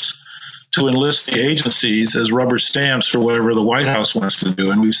House to enlist the agencies as rubber stamps for whatever the White House wants to do.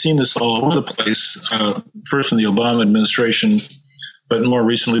 And we've seen this all over the place, first in the Obama administration, but more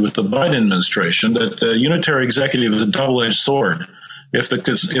recently with the Biden administration, that the unitary executive is a double-edged sword.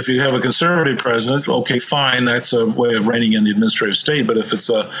 If you have a conservative president, okay, fine, that's a way of reining in the administrative state. But if it's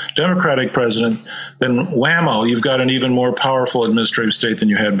a Democratic president, then whammo, you've got an even more powerful administrative state than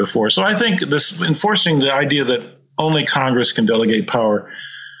you had before. So I think this enforcing the idea that only Congress can delegate power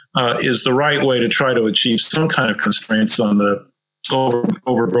is the right way to try to achieve some kind of constraints on the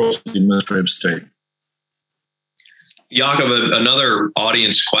overgrowth of the administrative state. Jakob, another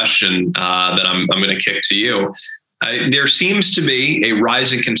audience question that I'm going to kick to you. There seems to be a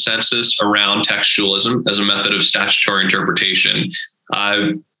rising consensus around textualism as a method of statutory interpretation.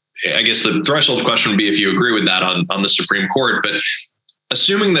 I guess the threshold question would be if you agree with that on the Supreme Court. But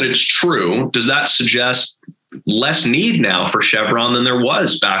assuming that it's true, does that suggest less need now for Chevron than there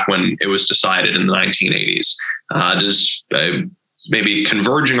was back when it was decided in the 1980s? Does maybe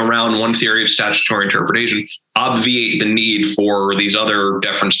converging around one theory of statutory interpretation obviate the need for these other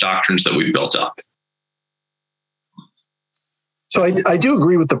deference doctrines that we've built up? So I do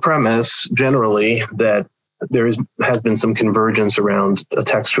agree with the premise generally that there has been some convergence around a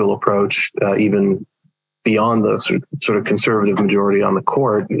textual approach, even beyond the sort of conservative majority on the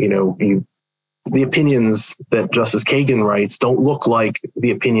court. You the opinions that Justice Kagan writes don't look like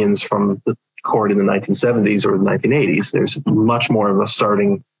the opinions from the court in the 1970s or the 1980s. There's much more of a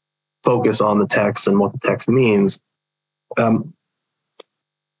starting focus on the text and what the text means. That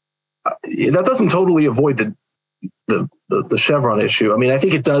doesn't totally avoid the Chevron issue. I mean, I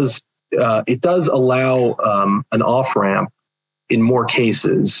think it does allow an off-ramp in more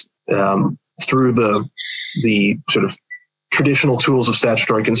cases through the sort of traditional tools of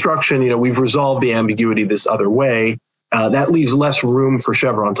statutory construction. We've resolved the ambiguity this other way. That leaves less room for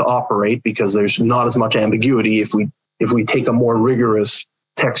Chevron to operate because there's not as much ambiguity if we take a more rigorous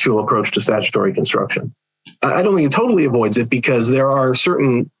textual approach to statutory construction. I don't think it totally avoids it because there are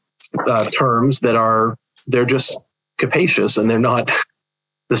certain terms that they're just capacious and they're not.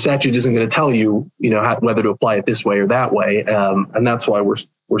 The statute isn't going to tell you, whether to apply it this way or that way, and that's why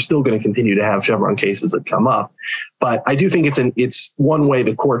we're still going to continue to have Chevron cases that come up. But I do think it's one way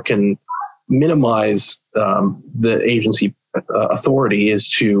the court can minimize the agency authority is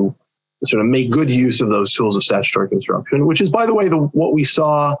to sort of make good use of those tools of statutory construction, which is, by the way, what we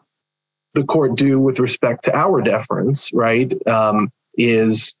saw the court do with respect to our deference, right?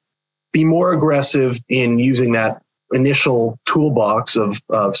 Is be more aggressive in using that initial toolbox of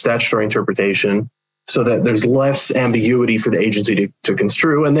statutory interpretation so that there's less ambiguity for the agency to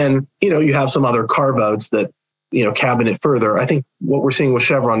construe. And then, you have some other carve-outs that, cabin it further. I think what we're seeing with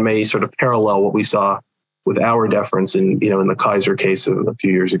Chevron may sort of parallel what we saw with our deference in the Kaiser case a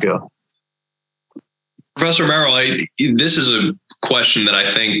few years ago. Professor Merrill, this is a question that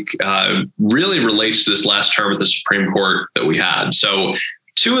I think really relates to this last term at the Supreme Court that we had. So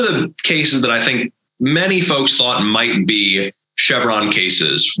two of the cases that I think many folks thought might be Chevron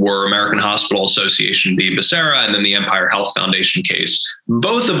cases were American Hospital Association v. Becerra and then the Empire Health Foundation case,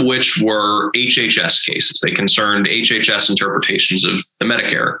 both of which were HHS cases. They concerned HHS interpretations of the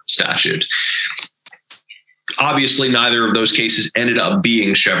Medicare statute. Obviously, neither of those cases ended up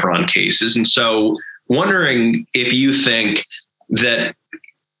being Chevron cases. And so wondering if you think that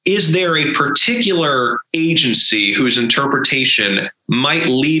is there a particular agency whose interpretation might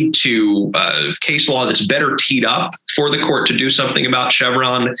lead to case law that's better teed up for the court to do something about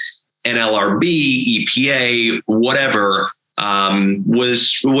Chevron, NLRB, EPA, whatever,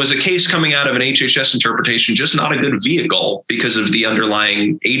 was a case coming out of an HHS interpretation just not a good vehicle because of the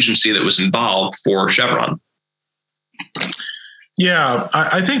underlying agency that was involved for Chevron? Yeah,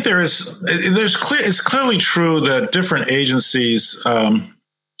 I think it's clearly true that different agencies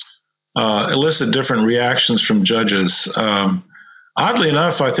elicit different reactions from judges. Oddly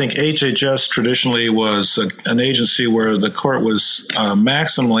enough, I think HHS traditionally was an agency where the court was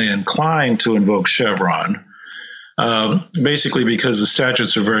maximally inclined to invoke Chevron, basically because the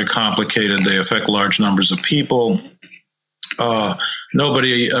statutes are very complicated. They affect large numbers of people.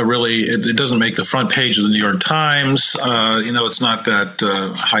 Nobody really, it doesn't make the front page of the New York Times. It's not that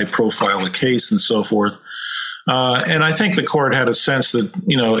high profile a case and so forth. And I think the court had a sense that,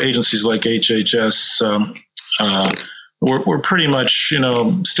 agencies like HHS were pretty much,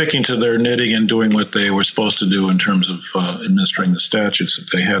 sticking to their knitting and doing what they were supposed to do in terms of administering the statutes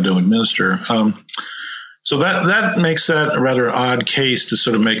that they had to administer. So that makes that a rather odd case to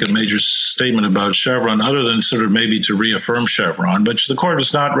sort of make a major statement about Chevron, other than sort of maybe to reaffirm Chevron, which the court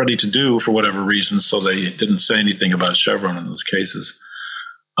was not ready to do for whatever reason, so they didn't say anything about Chevron in those cases.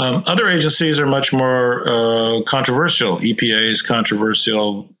 Other agencies are much more controversial. EPA is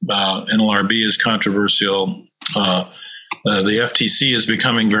controversial. NLRB is controversial. The FTC is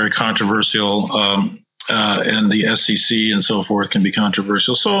becoming very controversial, and the SEC and so forth can be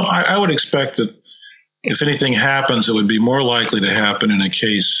controversial. So I would expect that if anything happens, it would be more likely to happen in a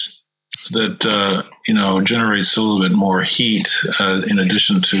case that generates a little bit more heat in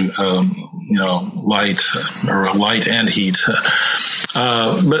addition to light and heat.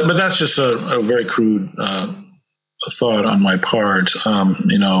 But that's just a very crude thought on my part.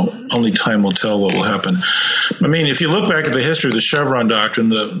 Only time will tell what will happen. I mean, if you look back at the history of the Chevron doctrine,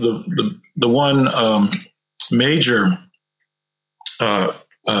 the one major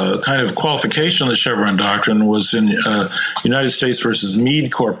kind of qualification of the Chevron doctrine was in United States versus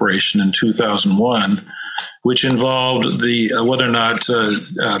Meade Corporation in 2001, which involved whether or not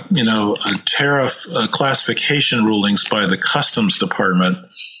tariff classification rulings by the Customs Department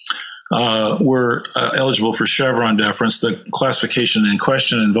were eligible for Chevron deference. The classification in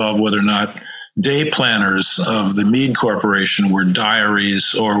question involved whether or not day planners of the Meade Corporation were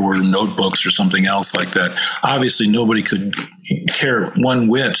diaries or were notebooks or something else like that. Obviously, nobody could care one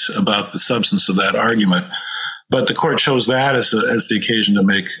whit about the substance of that argument. But the court chose that as the occasion to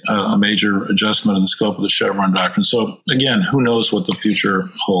make a major adjustment in the scope of the Chevron doctrine. So again, who knows what the future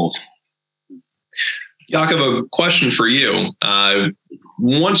holds? Jakob, a question for you.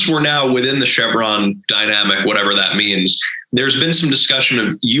 Once we're now within the Chevron dynamic, whatever that means, there's been some discussion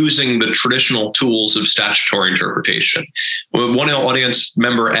of using the traditional tools of statutory interpretation. One audience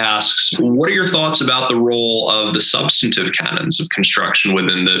member asks, what are your thoughts about the role of the substantive canons of construction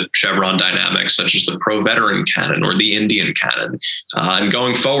within the Chevron dynamic, such as the pro-veteran canon or the Indian canon? And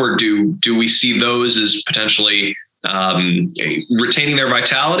going forward, do we see those as potentially retaining their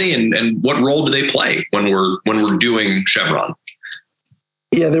vitality, and what role do they play when we're doing Chevron?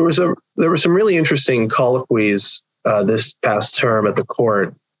 Yeah, there were some really interesting colloquies this past term at the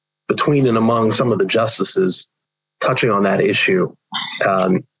court between and among some of the justices touching on that issue.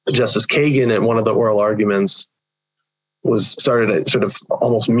 Justice Kagan at one of the oral arguments started sort of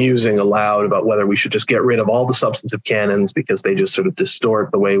almost musing aloud about whether we should just get rid of all the substantive canons because they just sort of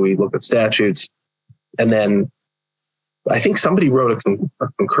distort the way we look at statutes. And then I think somebody wrote a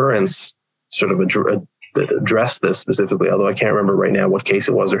concurrence sort of that addressed this specifically, although I can't remember right now what case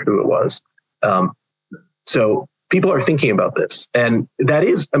it was or who it was. So people are thinking about this. And that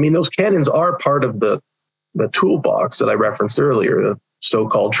is, I mean, those canons are part of the toolbox that I referenced earlier, the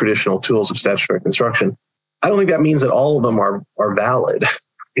so-called traditional tools of statutory construction. I don't think that means that all of them are valid.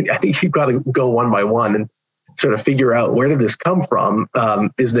 I think you've got to go one by one and sort of figure out, where did this come from?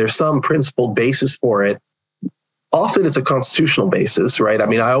 Is there some principled basis for it? Often it's a constitutional basis, right? I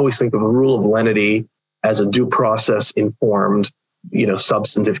mean, I always think of the rule of lenity as a due process informed,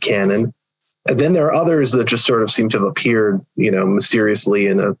 substantive canon. And then there are others that just sort of seem to have appeared, mysteriously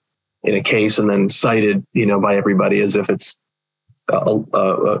in a case and then cited, by everybody as if it's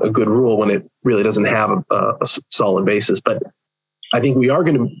a good rule when it really doesn't have a solid basis. But I think we are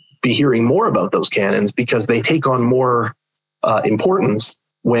going to be hearing more about those canons because they take on more importance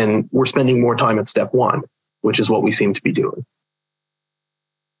when we're spending more time at step one, which is what we seem to be doing.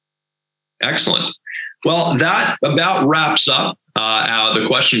 Excellent. Well, that about wraps up the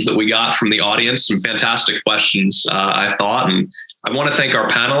questions that we got from the audience. Some fantastic questions, I thought. And I want to thank our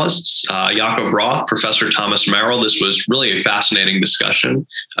panelists, Jakob Roth, Professor Thomas Merrill. This was really a fascinating discussion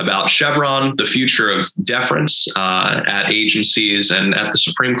about Chevron, the future of deference at agencies and at the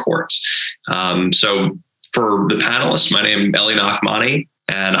Supreme Court. So for the panelists, my name is Eli Nachmani,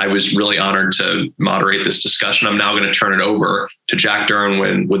 and I was really honored to moderate this discussion. I'm now going to turn it over to Jack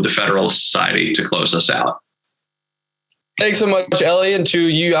Derwin with the Federalist Society to close us out. Thanks so much, Ellie, and to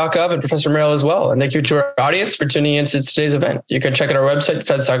you, Jakob, and Professor Merrill as well. And thank you to our audience for tuning into today's event. You can check out our website,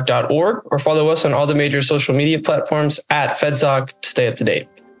 fedsoc.org, or follow us on all the major social media platforms at FedSoc to stay up to date.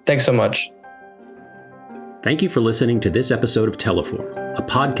 Thanks so much. Thank you for listening to this episode of Teleform, a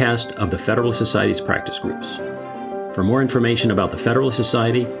podcast of the Federalist Society's practice groups. For more information about the Federalist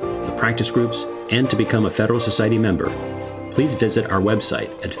Society, the practice groups, and to become a Federalist Society member, please visit our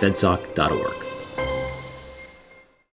website at fedsoc.org.